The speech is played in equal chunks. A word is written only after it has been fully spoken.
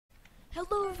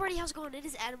Hello everybody, how's it going? It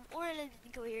is Adam, or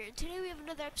Nico here, and today we have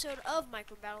another episode of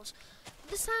Micro Battles.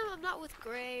 This time I'm not with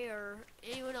Gray or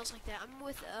anyone else like that. I'm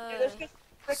with, This guy's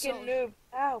freaking noob.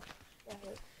 Ow. That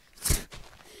hurt.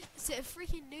 It's a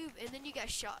freaking noob, and then you got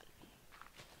shot.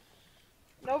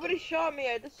 Nobody shot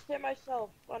me, I just hit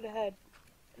myself on the head.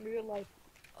 In real life.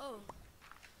 Oh.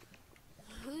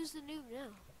 Who's the noob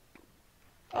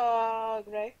now?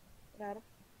 Gray. Adam.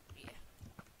 Yeah.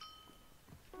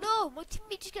 No, my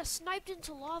teammate just got sniped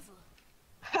into lava.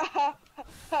 Ha ha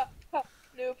ha ha.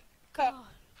 Noob. God.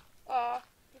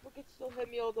 People can still hit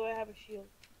me although I have a shield.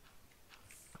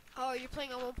 Oh, you're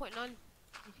playing on 1.9?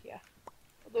 Yeah.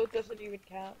 Although it doesn't even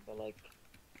count, but like...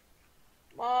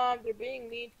 Mom, they're being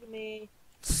mean to me.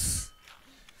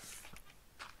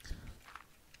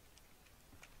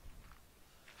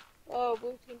 Oh,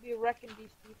 Blue's gonna be wrecking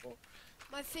these people.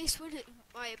 My face when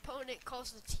my opponent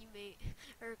calls the teammate,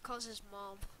 or calls his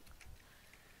mom.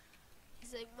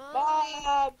 He's like, Mom!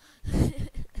 Mom!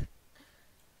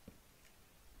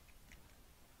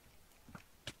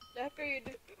 The heck are you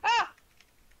doing? Ah!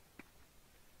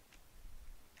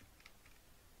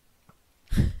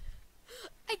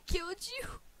 I killed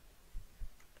you!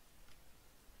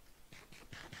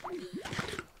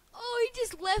 Oh, he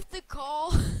just left the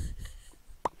call.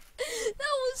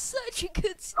 That was such a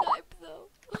good snipe, though.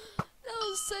 That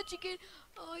was such a good...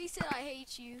 Oh, he said, I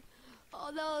hate you.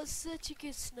 Oh, that was such a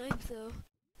good snipe, though.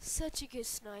 Such a good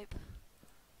snipe.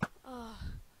 Oh,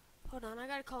 hold on, I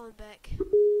gotta call him back.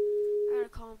 I gotta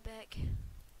call him back.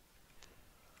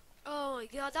 Oh my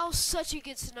god, that was such a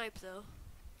good snipe, though.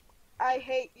 I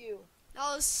hate you.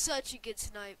 That was such a good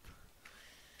snipe.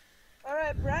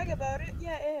 Alright, brag about it.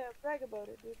 Yeah, brag about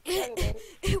it, dude. Brag about it.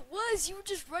 It was, you were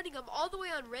just running. I'm all the way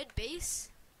on red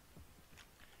base.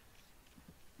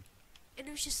 And it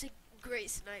was just a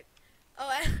great snipe.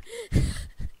 Oh,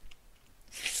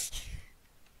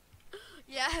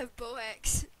 yeah, I have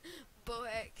bow-hacks.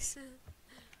 Bow-hacks.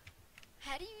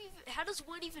 How does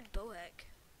one even bow-hack?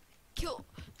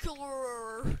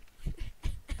 Killer.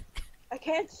 I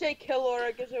can't say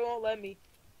killer because it won't let me.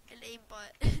 An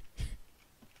aimbot.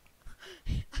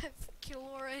 I have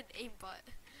Killora and aimbot.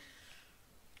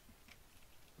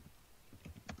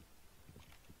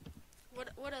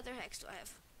 What other hacks do I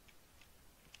have?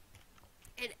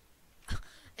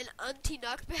 An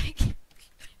anti-knockback.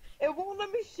 It won't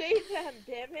let me save them,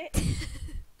 damn it.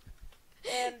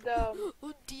 And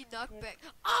Anti-knockback.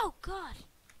 Oh God.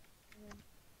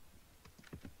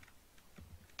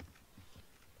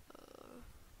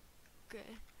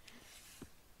 Okay.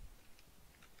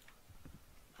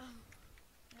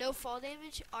 No fall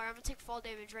damage? Alright, I'm gonna take fall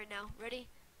damage right now. Ready?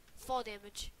 Fall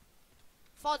damage.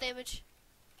 Fall damage.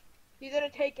 he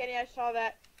didn't take any. I saw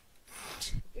that.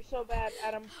 You're so bad,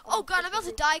 Adam. Oh God, I'm about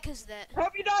to die because of that.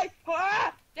 Hope you die.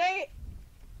 Ah, dang it.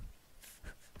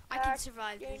 I can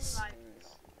survive this.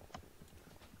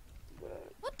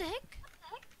 What the heck?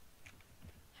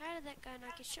 How did that guy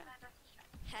not get shot?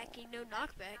 Hacking, no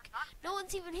knockback. No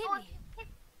one's even hit me.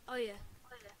 Oh yeah.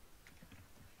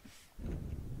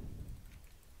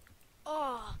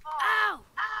 Oh, ow!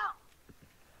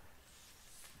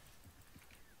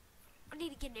 I need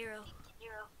to get an arrow.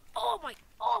 Oh my!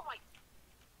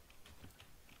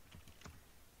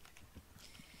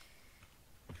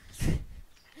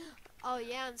 Oh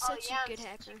yeah, I'm such a good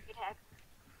hacker.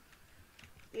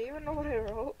 Do you even know what I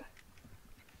wrote?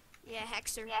 Yeah,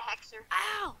 Hexer.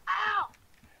 Ow!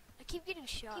 I keep getting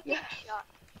shot. Yeah.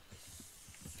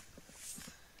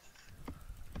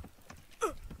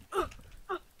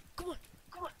 Come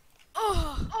on.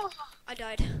 Oh! I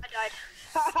died.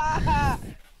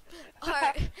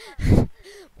 Alright.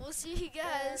 We'll see you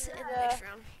guys in the next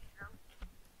round.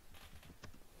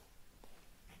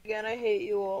 Again, I hate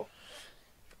you all.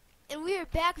 And we are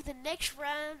back with the next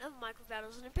round of Micro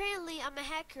Battles. And apparently I'm a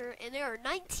hacker, and there are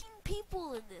 19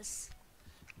 people in this.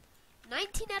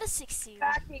 19 out of 16.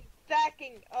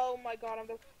 Stacking. Oh my god, I'm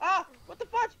the... Ah! What the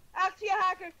fudge? Actually a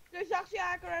hacker. There's actually a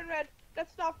hacker in red.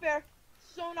 That's not fair.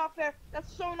 So not fair.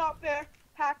 That's so not fair.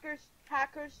 Hackers.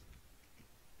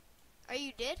 Are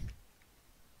you dead?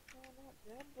 I'm not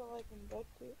dead, but like I'm about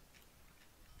to.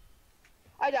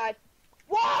 I died.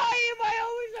 Why am I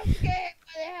always scared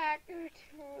by the hacker,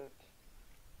 dude?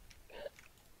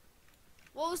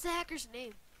 What was the hacker's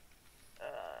name?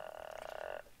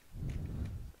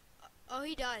 Oh,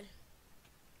 he died.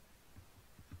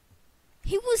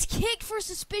 He was kicked for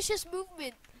suspicious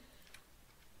movement.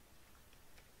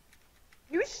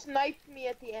 You sniped me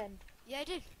at the end. Yeah, I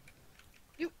did.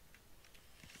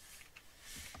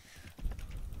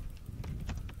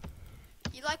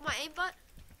 You like my aimbot?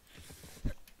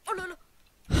 Oh no.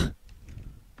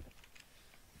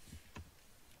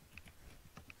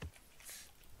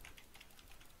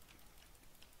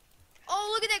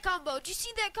 that combo? Did you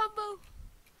see that combo?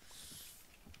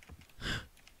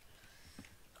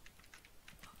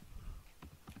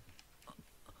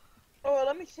 Oh,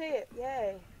 let me see it.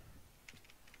 Yay.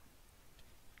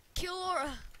 Kill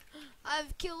Aura.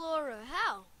 I've killed Aura.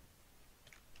 How?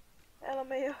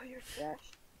 LMAO, you're trash.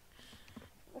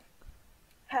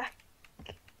 Hack.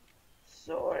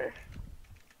 Sore.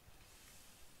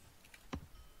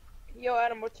 Yo,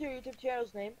 Adam, what's your YouTube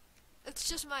channel's name? It's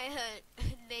just my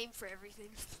name for everything.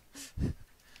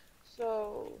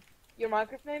 So, your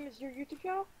Minecraft name is your YouTube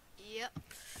channel? Yep.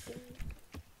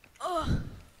 Oh.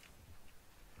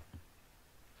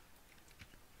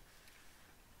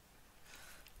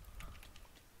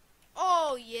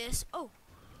 Oh, yes. Oh.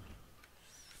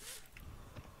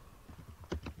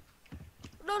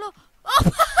 No, no.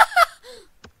 Oh!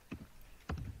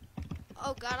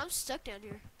 Oh, God, I'm stuck down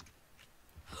here.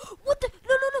 What the?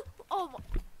 No, no, no. Oh, my.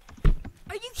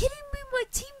 Are you kidding me? My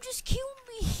team just killed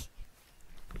me.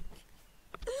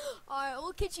 Alright,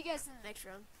 we'll catch you guys in the next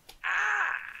round.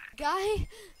 Guy,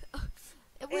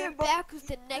 and we're back with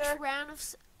the next round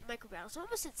of micro battles. I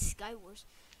almost said Sky Wars.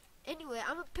 Anyway,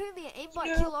 I'm apparently an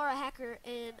aimbot killer hacker,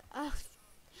 and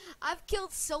I've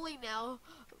killed Sully now.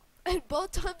 And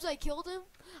both times I killed him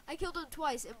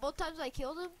twice. And both times I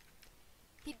killed him,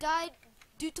 he died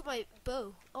due to my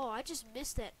bow. Oh, I just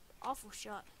missed that awful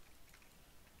shot.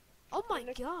 Oh my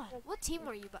God, what team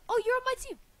are you? Oh, you're on my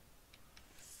team.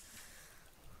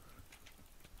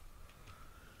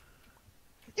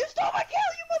 You stole my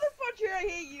kill, you motherfucker! I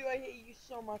hate you. I hate you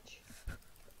so much.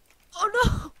 Oh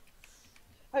no!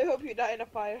 I hope you die in a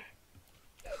fire.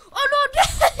 Oh no!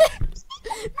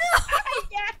 No!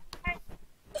 Yeah. I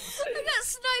got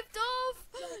sniped off.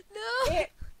 No!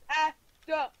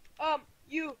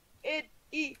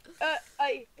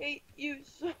 I hate you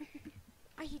so.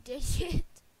 Are you dead yet?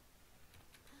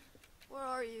 Where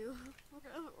are you? I'm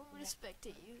gonna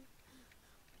spectate you.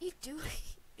 What are you doing?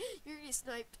 You're getting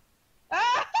sniped.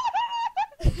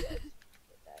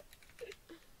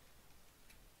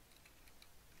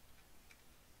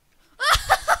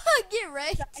 Get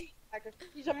wrecked.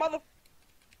 He's a mother.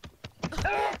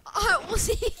 Alright, we'll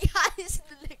see you guys in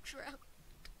the next round.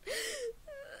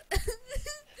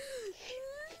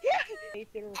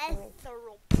 Ethereal.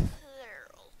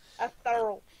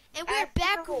 And we're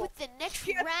back with the next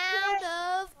round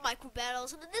of micro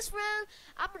battles. And in this round,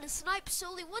 I'm gonna snipe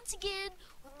Sully once again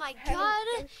with my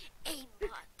god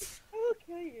aimbot. I will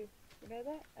kill you. You know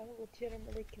that? I will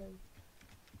legitimately kill you.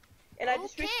 And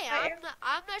Okay,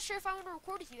 I'm not sure if I want to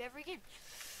record with you ever again.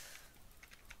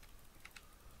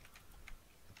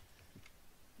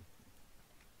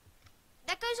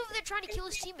 That guy's over there trying to kill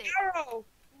his teammate. Arrow.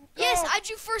 Yes, I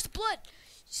drew first blood.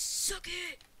 Suck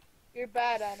it. You're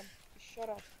bad, Adam. Shut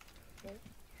up. Okay?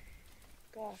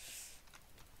 Gosh.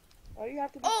 Why do you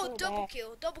have to be so double bad?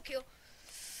 kill, double kill.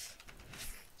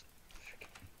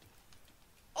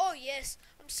 Oh yes,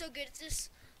 I'm so good at this.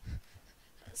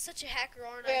 Such a hacker,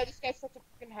 aren't I? Yeah, this guy's such a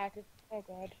fucking hacker. Oh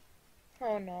god.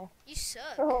 Oh no. You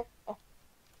suck. Oh.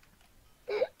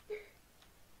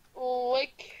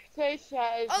 Like, this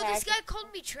guy is hacking. This guy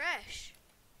called me trash.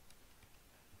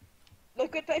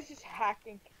 Look at this, is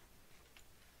hacking.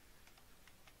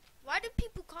 Why do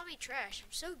people call me trash?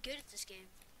 I'm so good at this game.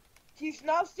 He's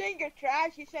not saying you're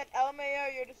trash. He said,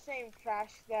 LMAO, you're the same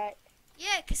trash that.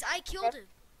 Yeah, cause I killed him.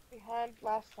 Behind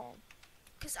last time.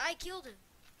 Cause I killed him.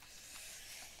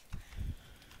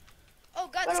 Oh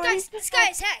god, this guy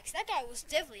is hacks. That guy was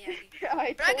definitely hacking.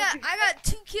 But I got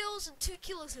 2 kills and 2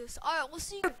 kill assists. Alright, we'll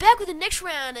see. We're back with the next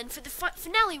round, and for the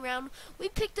finale round, we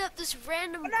picked up this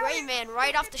random gray man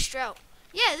right off the strout.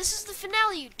 Yeah, this is the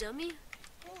finale, you dummy.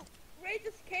 Well, Ray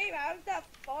just came. How is that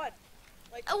fun?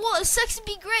 Like, well, it sucks to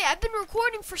be Gray. I've been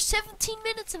recording for 17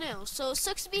 minutes now, so it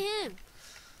sucks to be him.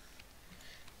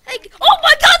 Hey, oh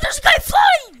my god, there's a guy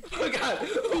flying!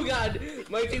 Oh god,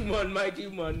 my team won, my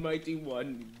team won, my team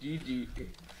won. GG. Leave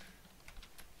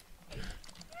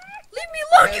me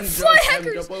alone, you fly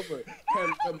hackers! Jump over,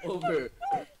 jump over.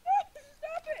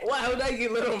 Wow, how did I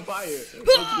get lit on fire?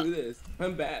 Let's do this.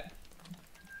 I'm bad.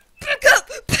 Back up!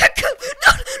 Back up!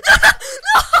 No, no, no,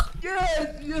 no!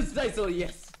 Yes, yes, I saw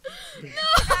yes. No!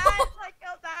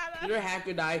 Did your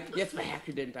hacker die? Yes, my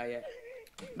hacker didn't die yet.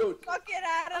 No. Fuck it,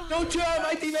 Adam. Don't try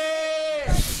my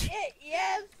teammate!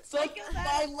 Yes. Suck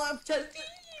my left chest.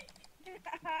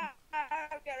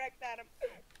 Okay, wrecked Adam.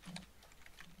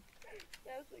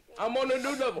 I'm on a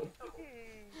new level.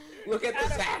 Look at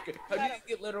this hacker. How did you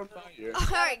get lit on fire?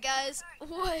 Alright, guys.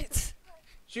 What?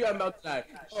 Shoot, I'm about to die.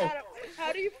 Oh. Adam,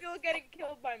 how do you feel getting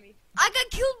killed by me? I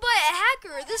got killed by a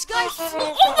hacker. This guy flew.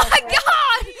 Oh my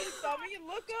god! You dummy,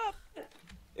 look up.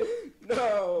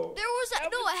 No. There was a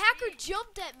hacker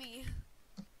jumped at me.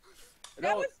 That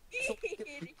No, was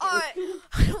me. Alright,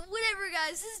 whatever,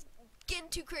 guys. This is getting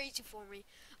too crazy for me.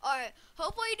 Alright,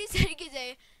 hope all you do is have a good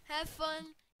day. Have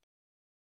fun.